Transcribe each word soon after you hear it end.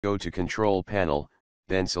Go to Control Panel,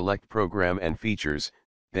 then select Program and Features,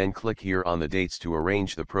 then click here on the dates to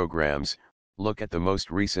arrange the programs. Look at the most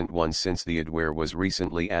recent one since the adware was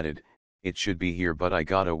recently added. It should be here, but I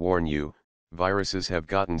gotta warn you, viruses have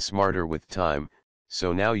gotten smarter with time,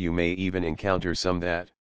 so now you may even encounter some that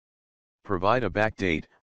provide a backdate,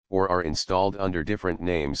 or are installed under different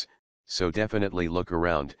names, so definitely look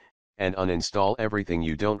around, and uninstall everything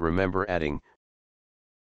you don't remember adding.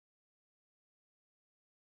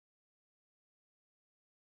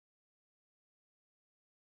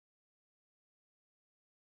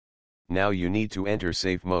 Now you need to enter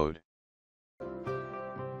safe mode.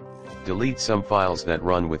 Delete some files that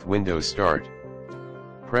run with Windows Start.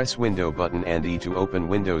 Press Window button and E to open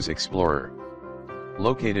Windows Explorer,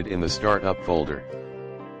 located in the Startup folder.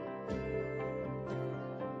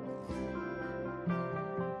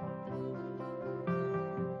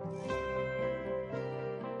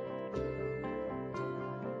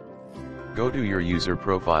 Go to your user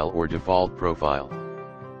profile or default profile,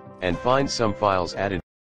 and find some files added.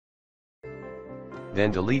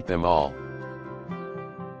 Then delete them all.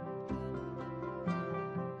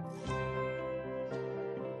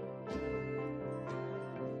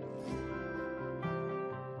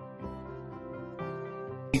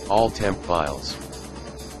 Delete all temp files.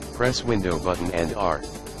 Press Window button and R.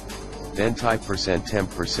 Then type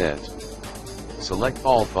 %temp%. Select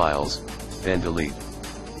all files, then delete.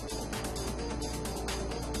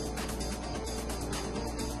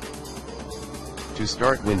 To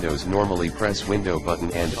start Windows, normally press Window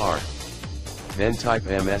button and R. Then type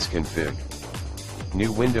msconfig.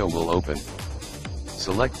 New window will open.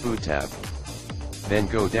 Select Boot tab. Then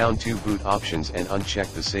go down to Boot Options and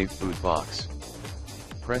uncheck the Safe Boot box.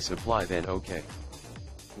 Press Apply, then OK.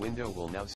 Window will now